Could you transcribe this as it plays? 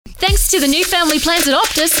Thanks to the new family plans at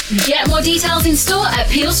Optus. Get more details in store at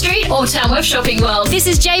Peel Street or Tamworth Shopping World. This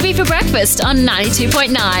is JB for Breakfast on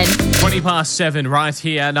 92.9. 20 past 7 right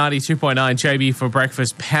here at 92.9 JB for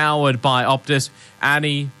Breakfast, powered by Optus.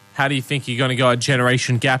 Annie, how do you think you're going to go at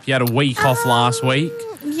Generation Gap? You had a week off last week.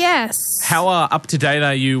 Yes. How up to date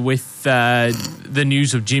are you with the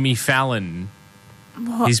news of Jimmy Fallon?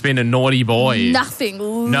 What? He's been a naughty boy. Nothing.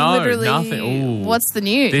 No, literally. nothing. Ooh. What's the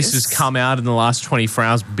news? This has come out in the last 24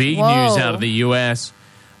 hours. Big news out of the US.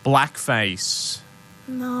 Blackface.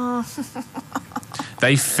 No.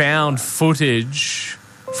 They found footage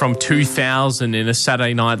from 2000 in a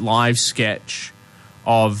Saturday Night Live sketch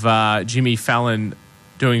of Jimmy Fallon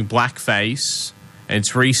doing blackface. And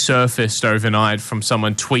it's resurfaced overnight from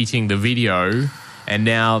someone tweeting the video. And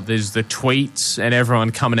now there's the tweets and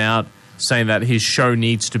everyone coming out saying that his show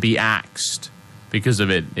needs to be axed because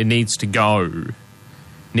of it. It needs to go.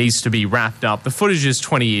 Needs to be wrapped up. The footage is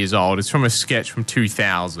 20 years old. It's from a sketch from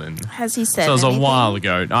 2000. Has he said So it was anything? a while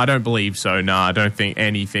ago. I don't believe so. No, I don't think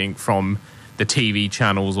anything from the TV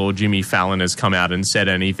channels or Jimmy Fallon has come out and said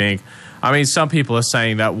anything. I mean, some people are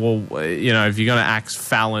saying that, well, you know, if you're going to axe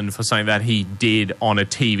Fallon for something that he did on a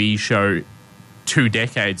TV show 2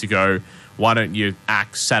 decades ago, why don't you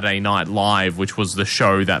axe Saturday Night Live, which was the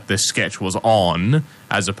show that the sketch was on,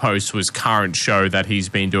 as opposed to his current show that he's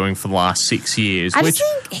been doing for the last 6 years? I just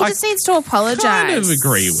think he just needs to apologise. I kind of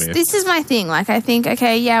agree with. This is my thing. Like, I think,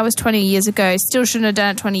 okay, yeah, it was 20 years ago. Still shouldn't have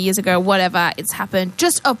done it 20 years ago. Whatever. It's happened.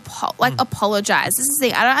 Just, apologise. This is the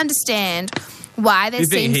thing. I don't understand why there seems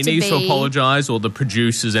to be... He needs to apologise, or the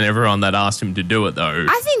producers and everyone that asked him to do it, though?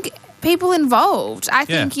 I think people involved. I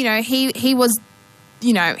think, you know, he was...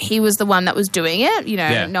 You know, he was the one that was doing it. You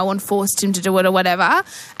know, no one forced him to do it or whatever.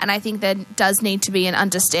 And I think there does need to be an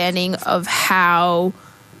understanding of how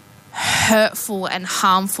hurtful and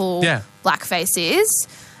harmful blackface is.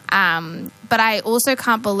 But I also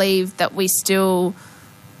can't believe that we still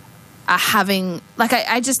are having... Like,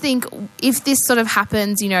 I just think if this sort of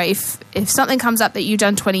happens, you know, if something comes up that you've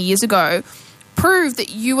done 20 years ago... prove that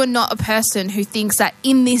you are not a person who thinks that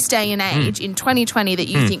in this day and age, in 2020, that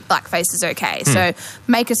you think blackface is okay. So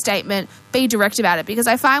make a statement, be direct about it. Because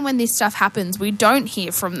I find when this stuff happens, we don't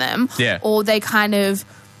hear from them. Or they kind of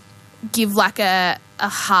give like a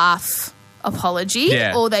half apology.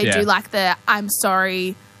 Or they do like the, I'm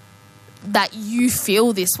sorry that you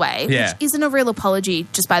feel this way. Which isn't a real apology,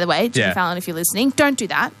 just by the way. Jimmy Fallon, if you're listening, don't do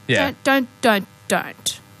that. Don't.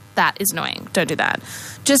 That is annoying. Don't do that.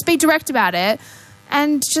 Just be direct about it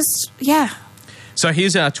and just, So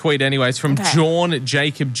here's our tweet anyway. It's from John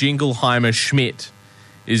Jacob Jingleheimer Schmidt.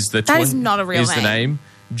 That is not a real name. Is the name.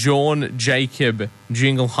 John Jacob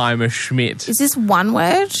Jingleheimer Schmidt. Is this one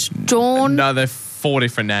word? John? No, they're 4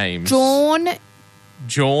 different names. John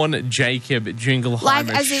Jacob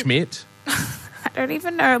Jingleheimer Schmidt. I don't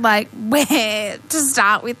even know, like, where to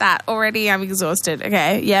start with that. Already I'm exhausted.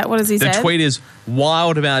 Okay, yeah, what does he say? The tweet is,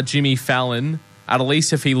 wild about Jimmy Fallon. At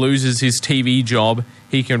least if he loses his TV job,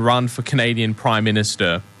 he can run for Canadian Prime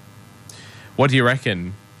Minister. What do you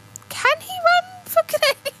reckon? Can he run for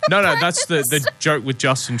Canadian Prime Minister? That's the joke with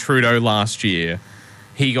Justin Trudeau last year.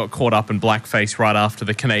 He got caught up in blackface right after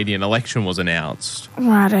the Canadian election was announced.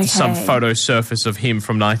 Right, okay. Some photo surface of him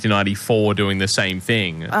from 1994 doing the same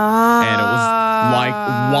thing. And it was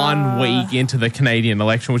like 1 week into the Canadian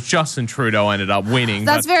election, which Justin Trudeau ended up winning.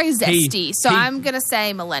 That's very zesty. I'm going to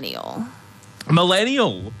say millennial.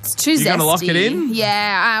 Millennial? It's too zesty. You going to lock it in?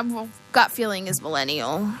 Yeah, gut feeling is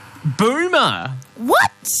millennial. Boomer.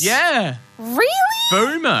 What? Yeah. Really?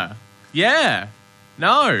 Boomer. Yeah.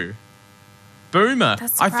 No. Boomer.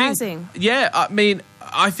 That's surprising.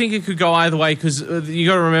 I think it could go either way because you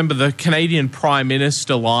got to remember the Canadian Prime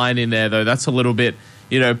Minister line in there, though. That's a little bit,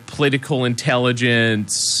 political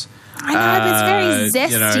intelligence. I know, but it's very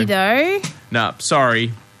zesty, though. No,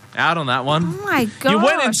 sorry. Out on that one. Oh, my God. You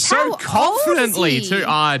went in so confidently, too.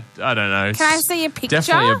 I don't know. Can I see a picture?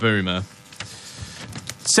 Definitely a boomer.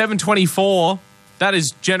 7:24. That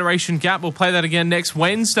is Generation Gap. We'll play that again next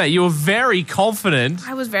Wednesday. You were very confident.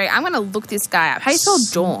 I'm going to look this guy up. How do you spell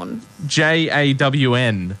Dawn?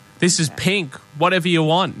 Jawn. This is Pink. Whatever you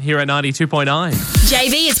want here at 92.9.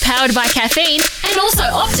 JB is powered by caffeine and also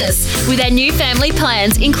Optus with their new family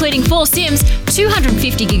plans, including 4 SIMs,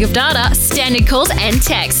 250 gig of data, standard calls and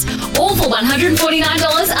text, all for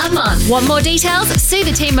 $149 a month. Want more details? See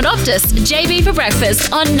the team at Optus. JB for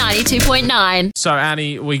breakfast on 92.9. So,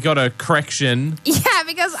 Annie, we got a correction. Yeah,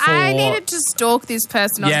 because I needed to stalk this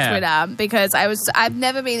person on Twitter because I've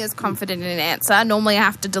never been as confident in an answer. Normally I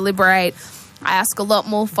have to deliberate. I ask a lot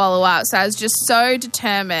more follow-up. So I was just so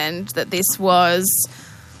determined that this was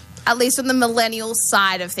at least on the millennial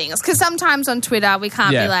side of things. Because sometimes on Twitter we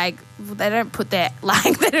can't be like, well, they don't put their,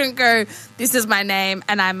 like, they don't go, this is my name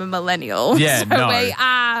and I'm a millennial. Yeah, so no. we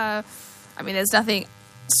are, I mean, there's nothing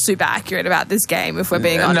super accurate about this game, if we're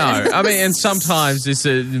being honest. No, I mean, and sometimes it's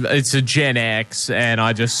a Gen X, and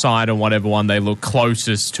I just side on whatever one they look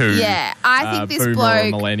closest to. Yeah, I think this boomer bloke,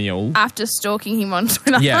 or millennial, after stalking him on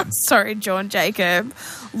Twitter, sorry, John Jacob,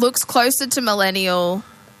 looks closer to millennial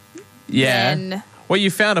than... Well, you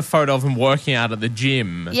found a photo of him working out at the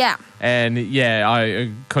gym. Yeah. And, I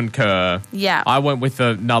concur. Yeah. I went with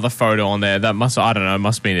another photo on there. That must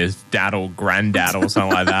have been his dad or granddad or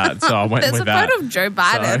something like that. So I went with that. There's a photo of Joe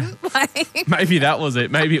Biden. So, maybe that was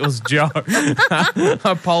it. Maybe it was Joe.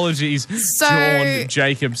 Apologies, John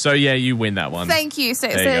Jacob. So, you win that one. Thank you.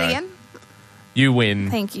 Say it again. You win.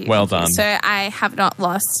 Thank you. Well done. So I have not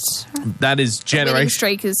lost. That is generation. The winning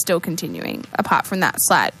streak is still continuing, apart from that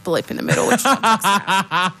slight blip in the middle, which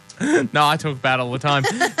No, I talk about it all the time.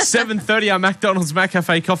 7:30, our McDonald's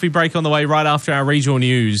McCafe coffee break on the way right after our regional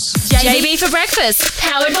news. JB for breakfast,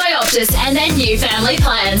 powered by Optus and their new family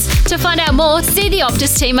plans. To find out more, see the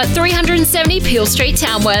Optus team at 370 Peel Street,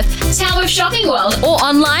 Tamworth, Tamworth Shopping World, or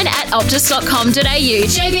online at optus.com.au.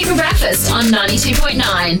 JB for breakfast on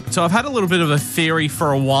 92.9. So I've had a little bit of a theory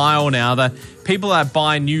for a while now that people that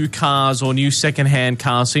buy new cars or new second-hand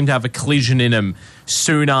cars seem to have a collision in them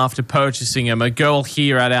soon after purchasing them. A girl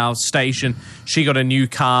here at our station, she got a new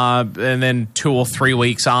car and then 2 or 3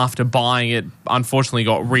 weeks after buying it, unfortunately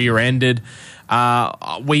got rear-ended.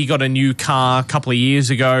 We got a new car a couple of years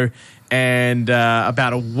ago, and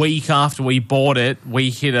about a week after we bought it, we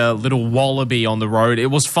hit a little wallaby on the road. It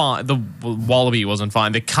was fine. The wallaby wasn't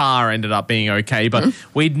fine. The car ended up being okay, but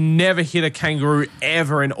we'd never hit a kangaroo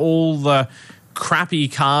ever in all the crappy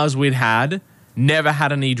cars we'd had. Never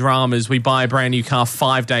had any dramas. We buy a brand new car,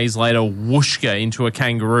 5 days later, whooshka into a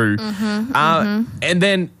kangaroo. And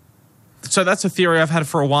then, so that's a theory I've had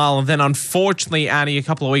for a while. And then, unfortunately, Annie, a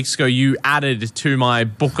couple of weeks ago, you added to my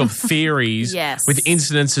book of theories with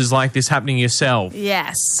incidences like this happening yourself.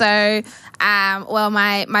 Yes. So,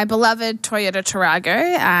 my beloved Toyota Tarago,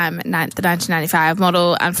 the 1995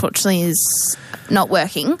 model, unfortunately is not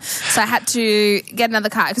working. So I had to get another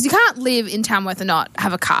car because you can't live in Tamworth and not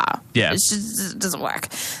have a car. Yeah. It just doesn't work.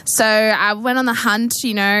 So I went on the hunt,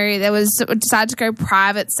 decided to go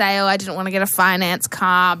private sale. I didn't want to get a finance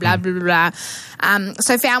car, blah, blah, blah, blah.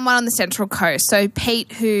 So I found one on the Central Coast. So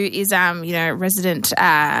Pete, who is, resident,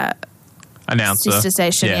 announcer. Sister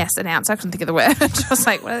station, yes, announcer. I couldn't think of the word. I was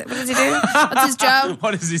like, what does he do? What's his job?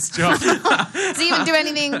 What is his job? Does he even do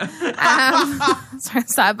anything? Sorry,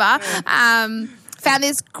 sidebar. Found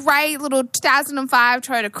this great little 2005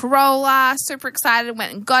 Toyota Corolla. Super excited.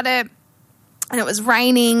 Went and got it. And it was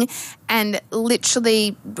raining. And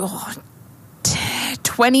literally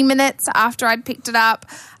 20 minutes after I'd picked it up,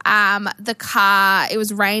 it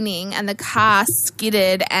was raining and the car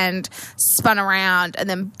skidded and spun around and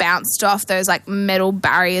then bounced off those like metal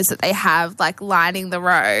barriers that they have like lining the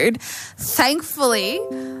road. Thankfully,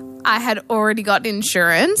 I had already got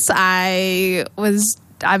insurance. I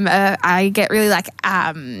get really like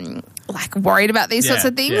worried about these sorts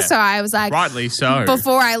of things. So I was like, rightly so.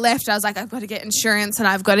 Before I left, I was like, I've got to get insurance and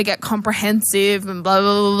I've got to get comprehensive and blah,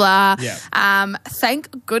 blah, blah, blah. Yeah.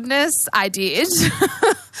 Thank goodness I did.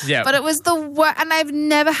 Yeah. But it was the worst, and I've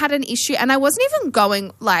never had an issue. And I wasn't even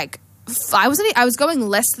going I was going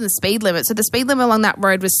less than the speed limit. So the speed limit along that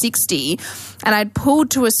road was 60, and I'd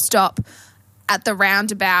pulled to a stop at the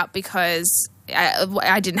roundabout because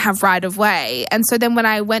I didn't have right of way. And so then when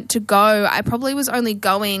I went to go, I probably was only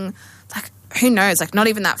going who knows, not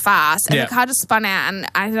even that fast. And the car just spun out. And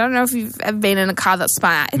I don't know if you've ever been in a car that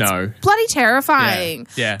spun out. It's bloody terrifying.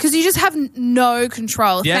 Yeah. Because you just have no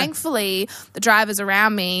control. Yeah. Thankfully, the drivers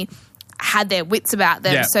around me had their wits about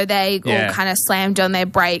them. Yeah. So they all kind of slammed on their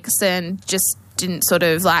brakes and just didn't sort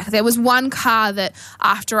of there was one car that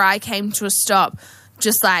after I came to a stop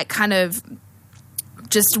just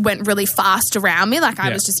just went really fast around me. I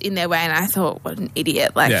was just in their way and I thought, what an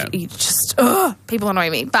idiot. You just, people annoy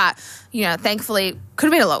me. But, thankfully, could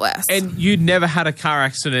have been a lot worse. And you'd never had a car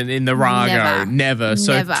accident in the Rago? Never.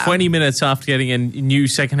 So Never. 20 minutes after getting a new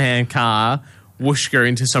secondhand car, whooshka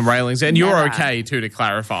into some railings. And you're okay, too, to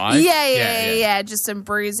clarify. Yeah. Just some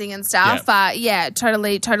bruising and stuff. Yeah. But,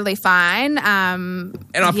 totally fine. And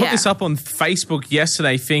I put this up on Facebook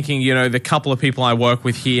yesterday thinking, the couple of people I work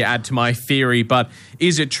with here add to my theory, but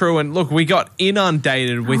is it true? And look, we got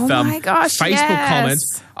inundated with Facebook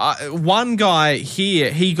comments. One guy here,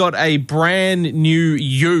 he got a brand new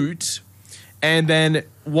ute, and then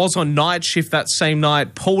was on night shift that same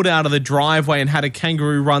night, pulled out of the driveway and had a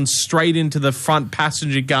kangaroo run straight into the front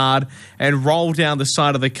passenger guard and roll down the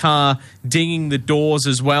side of the car, dinging the doors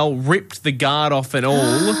as well, ripped the guard off and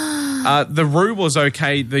all. The Roo was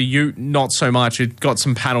okay. The Ute, not so much. It got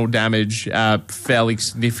some panel damage fairly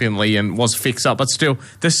significantly and was fixed up. But still,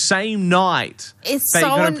 the same night,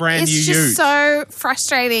 got a brand new Ute. It's just so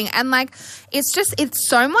frustrating. And, like, it's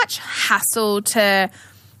so much hassle to...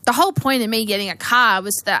 The whole point of me getting a car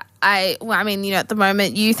was that at the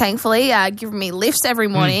moment, you thankfully give me lifts every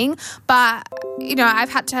morning. But, I've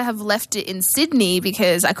had to have left it in Sydney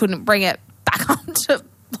because I couldn't bring it back up to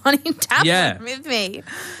bloody Tamworth with me.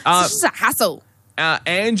 It's just a hassle.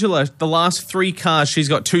 Angela, the last 3 cars, she's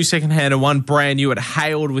got 2 secondhand and 1 brand new. It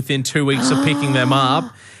hailed within 2 weeks of picking them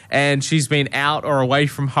up. And she's been out or away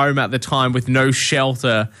from home at the time with no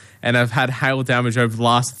shelter. And I've had hail damage over the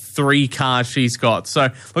last 3 cars she's got. So,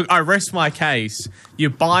 look, I rest my case. You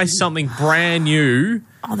buy something brand new.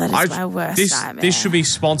 Oh, that is my worst nightmare. This should be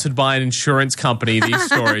sponsored by an insurance company, these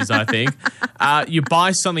stories, I think. You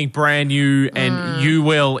buy something brand new and you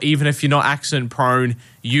will, even if you're not accident prone,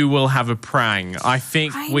 you will have a prang. I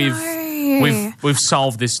think we've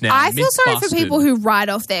solved this now. I feel sorry for people who write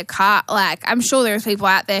off their car. Like, I'm sure there's people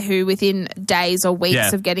out there who within days or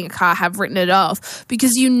weeks of getting a car have written it off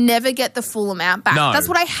because you never get the full amount back. No. That's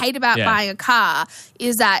what I hate about buying a car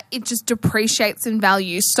is that it just depreciates in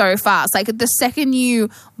value so fast. Like, the second you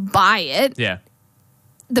buy it,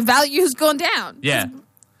 the value has gone down. Yeah. It's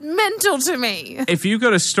mental to me. If you've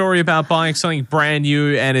got a story about buying something brand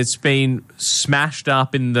new and it's been smashed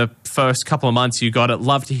up in the first couple of months you got it,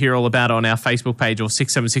 love to hear all about it on our Facebook page or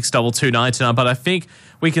 676-2299. But I think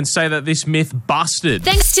we can say that this myth busted.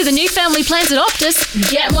 Thanks to the new family plans at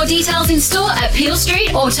Optus. Get more details in store at Peel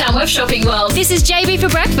Street or Tamworth Shopping World. This is JB for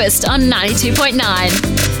breakfast on 92.9.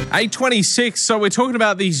 8:26. So we're talking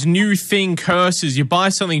about these new thing curses. You buy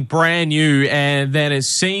something brand new and then it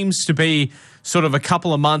seems to be sort of a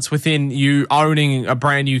couple of months within you owning a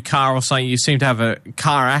brand new car or something, you seem to have a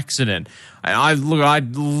car accident. And I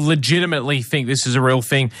legitimately think this is a real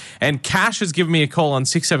thing. And Cash has given me a call on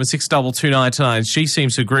 676-2299. She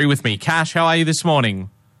seems to agree with me. Cash, how are you this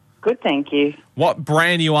morning? Good, thank you. What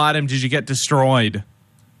brand new item did you get destroyed?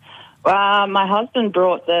 My husband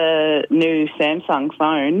brought the new Samsung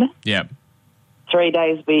phone. Yep. 3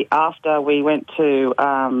 days after we went to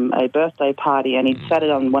a birthday party, and he'd sat it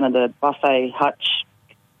on one of the buffet hutch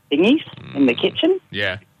thingies in the kitchen.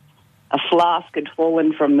 Yeah. A flask had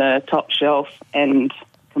fallen from the top shelf and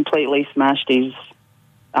completely smashed his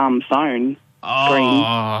phone screen.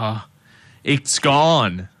 Oh, it's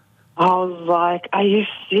gone. I was like, are you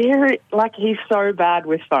serious? Like, he's so bad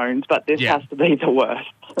with phones, but this has to be the worst.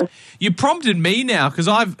 You prompted me now because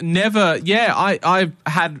I've never, I've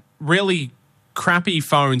had really crappy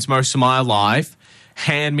phones most of my life,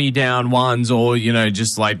 hand-me-down ones or,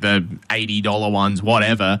 just like the $80 ones,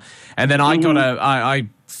 whatever. And then I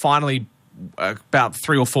finally, about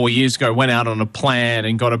 3 or 4 years ago, went out on a plan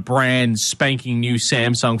and got a brand spanking new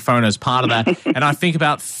Samsung phone as part of that. And I think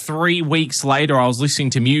about 3 weeks later, I was listening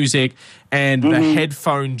to music and the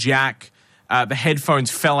headphone jack, the headphones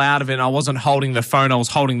fell out of it and I wasn't holding the phone, I was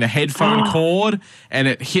holding the headphone cord and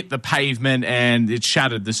it hit the pavement and it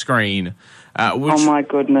shattered the screen. Which, oh my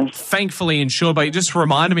goodness. Thankfully insured, but it just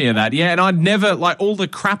reminded me of that. Yeah, and I'd never, like all the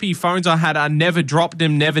crappy phones I had, I never dropped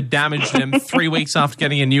them, never damaged them. 3 weeks after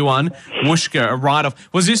getting a new one, whooshka, a write-off.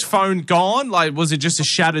 Was this phone gone? Like, was it just a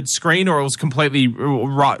shattered screen or it was completely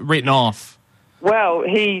written off? Well,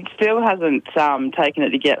 he still hasn't taken it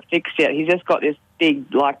to get fixed yet. He's just got this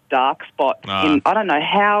big, like, dark spot. I don't know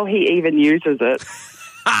how he even uses it.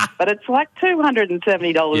 But it's like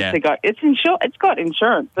 $270 to go. It's It's got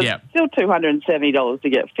insurance, but it's still $270 to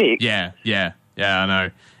get fixed. Yeah, I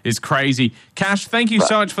know. It's crazy. Cash, thank you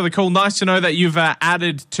so much for the call. Nice to know that you've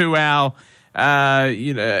added to our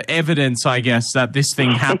evidence, I guess, that this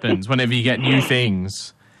thing happens whenever you get new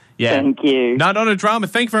things. Yeah. Thank you. No, not a drama.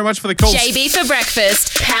 Thank you very much for the call. JB for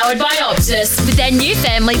breakfast, powered by Optus, with their new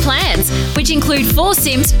family plans, which include 4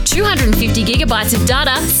 SIMs, 250 gigabytes of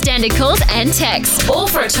data, standard calls and texts, all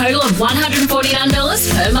for a total of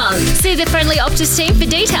 $149 per month. See the friendly Optus team for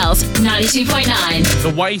details. 92.9.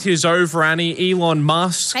 The wait is over, Annie. Elon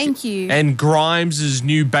Musk. Thank you. And Grimes'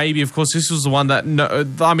 new baby. Of course, this was the one that,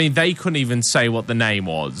 they couldn't even say what the name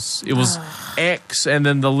was. It was X and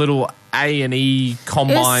then the little A&E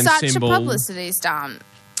combine symbol. It was such a publicity stunt.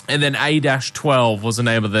 And then A-12 was the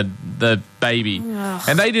name of the baby. Ugh.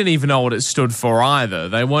 And they didn't even know what it stood for either.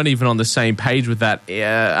 They weren't even on the same page with that.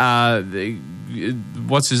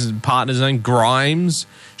 what's his partner's name? Grimes.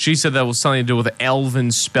 She said that was something to do with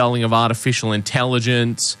Elven spelling of artificial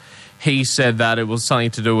intelligence. He said that it was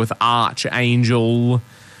something to do with Archangel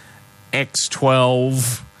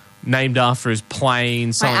X12, named after his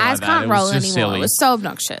plane, something like that. My eyes can't roll anymore. Silly. It was so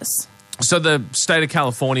obnoxious. So the state of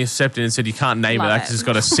California stepped in and said you can't name it because it's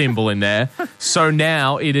got a symbol in there. So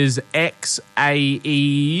now it is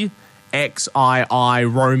XAEXII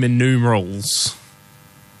Roman numerals.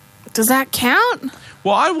 Does that count?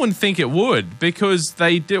 Well, I wouldn't think it would because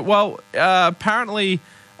they did. Well, apparently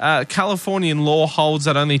Californian law holds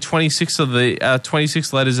that only 26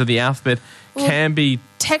 letters of the alphabet can be.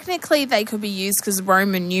 Technically, they could be used because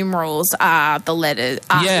Roman numerals are the letters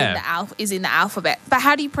is in the alphabet. But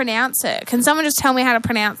how do you pronounce it? Can someone just tell me how to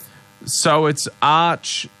pronounce? So it's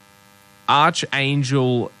Archangel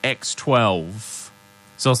X12.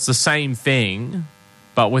 So it's the same thing,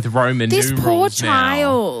 but with Roman numerals now. This poor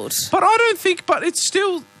child. But I don't think. But it's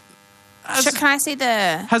still. Can I see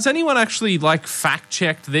the? Has anyone actually fact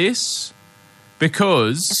checked this?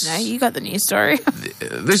 Because no, you got the news story.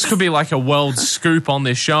 This could be like a world scoop on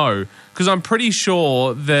this show. Because I'm pretty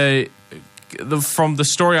sure from the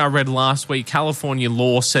story I read last week, California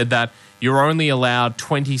law said that you're only allowed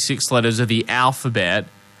 26 letters of the alphabet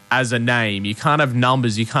as a name. You can't have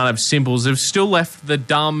numbers. You can't have symbols. They've still left the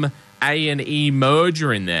dumb A and E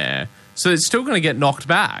merger in there. So it's still going to get knocked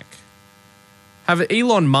back. Have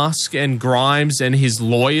Elon Musk and Grimes and his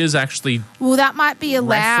lawyers actually? Well, that might be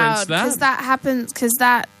allowed because that happens.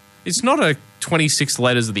 It's not a 26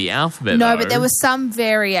 letters of the alphabet. No, though. but there were some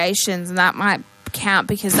variations, and that might count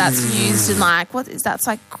because that's used in what is that?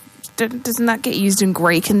 Doesn't that get used in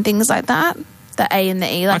Greek and things like that? The A and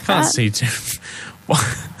the E, I can't see.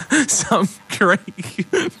 Some Greek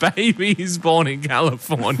baby is born in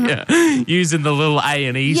California using the little A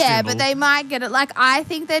and E symbol. Yeah, but they might get it. I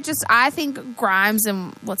think Grimes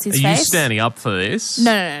and what's his face? Are you standing up for this?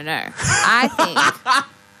 No. I think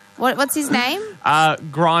what's his name?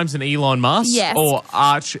 Grimes and Elon Musk. Yes. Or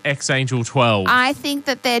Archangel 12. I think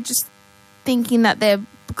that they're just thinking that they're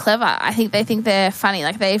clever. I think they think they're funny.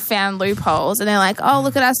 They found loopholes and they're like, oh,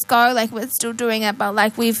 look at us go. We're still doing it,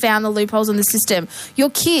 but we've found the loopholes in the system. Your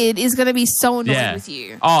kid is going to be so annoyed with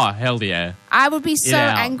you. Oh, hell yeah. I would be so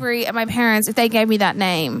angry at my parents if they gave me that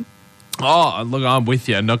name. Oh, look, I'm with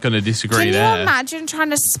you. I'm not going to disagree there. Can you imagine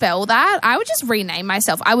trying to spell that? I would just rename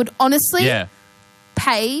myself. I would honestly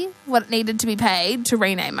pay what needed to be paid to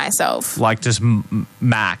rename myself. Just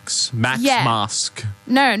Max Musk.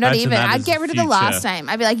 No, not even. I'd get rid of the last name.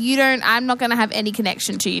 I'd be like, I'm not going to have any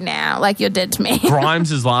connection to you now. You're dead to me.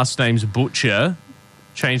 Grimes' last name's Butcher.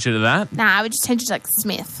 Change it to that? Nah, I would just change it to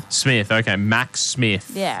Smith. Smith, okay. Max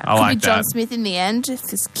Smith. Yeah. I like that. Could be John Smith in the end if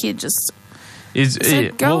this kid just... Is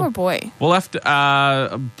it girl or boy? We'll have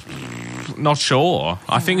to... not sure.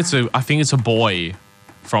 I think it's a boy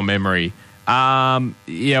from memory.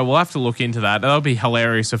 We'll have to look into that. That would be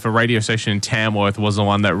hilarious if a radio station in Tamworth was the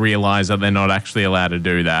one that realised that they're not actually allowed to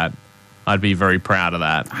do that. I'd be very proud of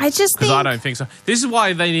that. Because I don't think so. This is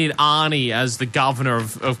why they need Arnie as the governor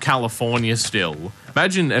of California still.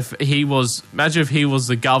 Imagine if he was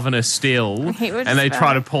the governor still and they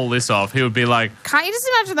try to pull this off. He would be like... Can't you just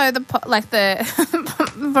imagine though the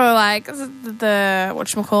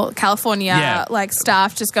whatchamacallit, California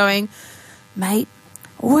staff just going, mate,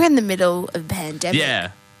 we're in the middle of a pandemic.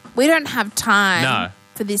 Yeah. We don't have time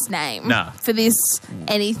for this name. No. For this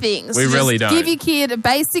anything. So we really don't. Give your kid a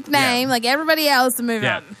basic name like everybody else and move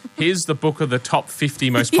on. Here's the book of the top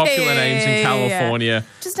 50 most popular names in California.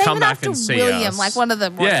 Just name it after William, one of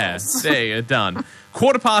the royals. Yeah, there you go, done.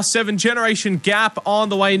 7:15, Generation Gap on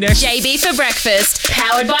the way next. JB for breakfast,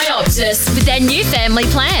 powered by Optus, with their new family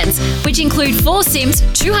plans, which include 4 SIMs,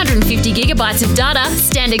 250 gigabytes of data,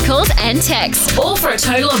 standard calls and texts, all for a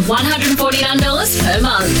total of $149 per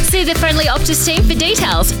month. See the friendly Optus team for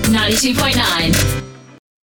details. 92.9.